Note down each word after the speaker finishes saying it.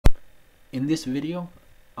In this video,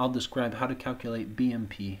 I'll describe how to calculate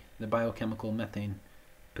BMP, the biochemical methane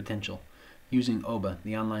potential, using OBA,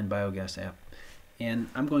 the online biogas app. And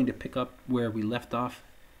I'm going to pick up where we left off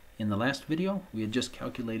in the last video. We had just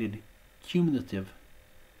calculated cumulative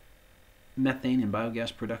methane and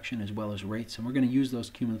biogas production as well as rates, and we're going to use those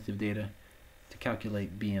cumulative data to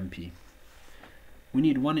calculate BMP. We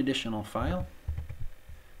need one additional file.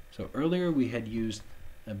 So earlier we had used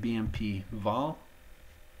a BMP vol.csv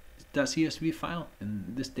file,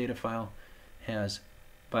 and this data file has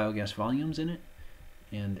biogas volumes in it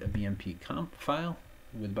and a BMP comp file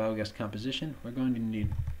with biogas composition. We're going to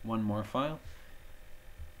need one more file,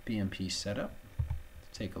 BMP setup.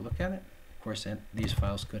 Let's take a look at it. Of course, these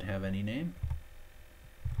files could have any name.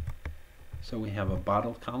 So we have a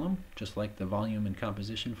bottle column, just like the volume and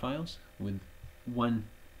composition files, with one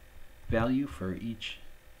value for each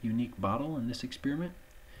unique bottle in this experiment,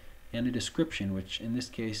 and a description, which in this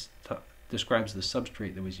case describes the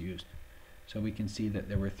substrate that was used. So we can see that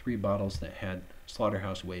there were 3 bottles that had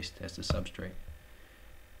slaughterhouse waste as the substrate.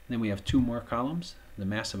 Then we have 2 more columns, the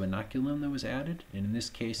mass of inoculum that was added, and in this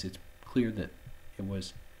case it's clear that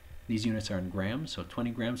these units are in grams, so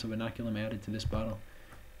 20 grams of inoculum added to this bottle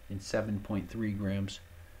and 7.3 grams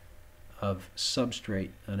of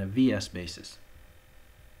substrate on a VS basis.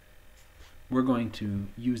 We're going to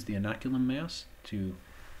use the inoculum mass to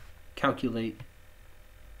calculate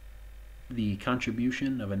the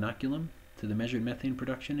contribution of inoculum to the measured methane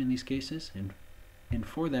production in these cases, and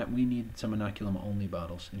for that we need some inoculum only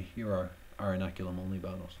bottles, and here are our inoculum only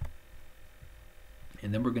bottles.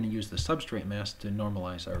 And then we're going to use the substrate mass to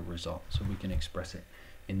normalize our result, so we can express it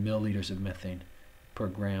in milliliters of methane per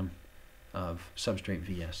gram of substrate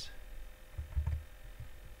VS.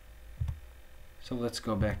 So let's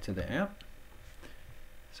go back to the app.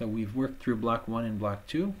 So we've worked through block 1 and block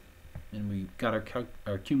 2, and we got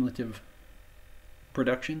our cumulative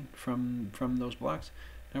production from those blocks.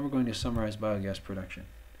 Now we're going to summarize biogas production.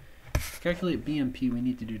 To calculate BMP, we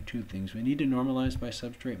need to do 2 things. We need to normalize by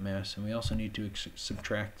substrate mass, and we also need to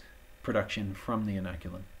subtract production from the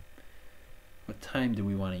inoculum. What time do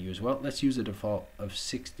we want to use? Well, let's use a default of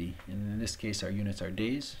 60, and in this case our units are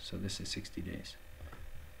days, so this is 60 days.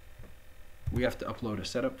 We have to upload a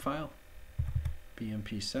setup file,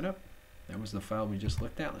 BMP setup. That was the file we just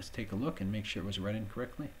looked at. Let's take a look and make sure it was read in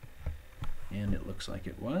correctly, and it looks like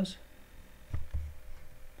it was.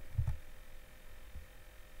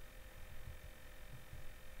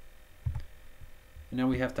 And now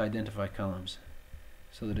we have to identify columns.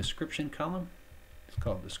 So the description column is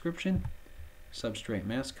called description. Substrate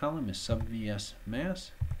mass column is sub-VS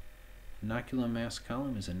mass. Inoculum mass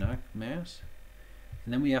column is inoc mass.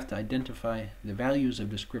 And then we have to identify the values of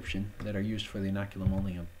description that are used for the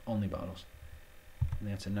inoculum only bottles. And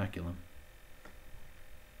that's inoculum.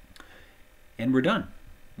 And we're done.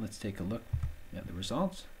 Let's take a look at the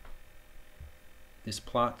results. This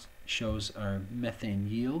plot shows our methane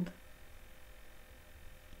yield.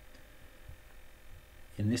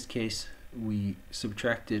 In this case, we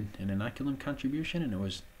subtracted an inoculum contribution, and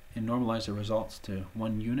it normalized the results to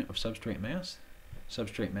 1 unit of substrate mass.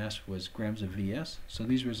 Substrate mass was grams of VS, so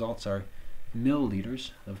these results are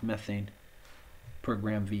milliliters of methane per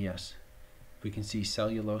gram VS. We can see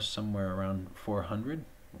cellulose somewhere around 400,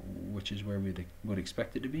 which is where we would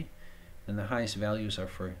expect it to be, and the highest values are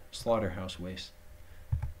for slaughterhouse waste.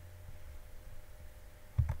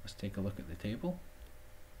 Let's take a look at the table.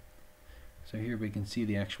 So here we can see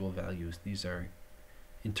the actual values. These are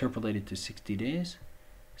interpolated to 60 days.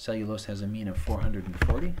 Cellulose has a mean of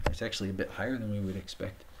 440. It's actually a bit higher than we would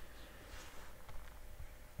expect.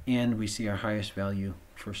 And we see our highest value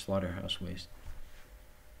for slaughterhouse waste.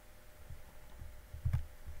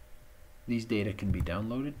 These data can be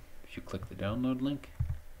downloaded if you click the download link.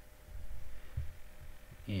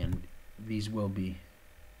 And these will be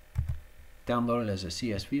downloaded as a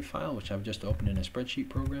CSV file, which I've just opened in a spreadsheet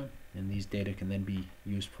program. And these data can then be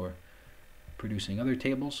used for producing other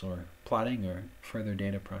tables or plotting or further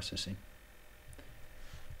data processing.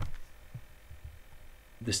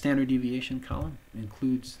 The standard deviation column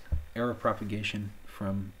includes error propagation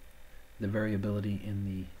from the variability in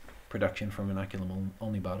the production from inoculum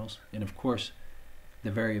only bottles, and of course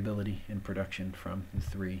the variability in production from the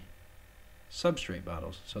 3 substrate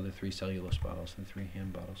bottles, so the 3 cellulose bottles and 3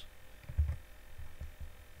 hand bottles.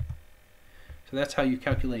 So that's how you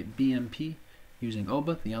calculate BMP using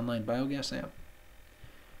OBA, the online biogas app.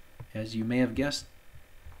 As you may have guessed,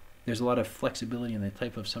 there's a lot of flexibility in the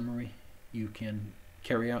type of summary you can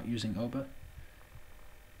carry out using OBA,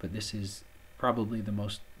 but this is probably the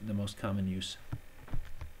most common use.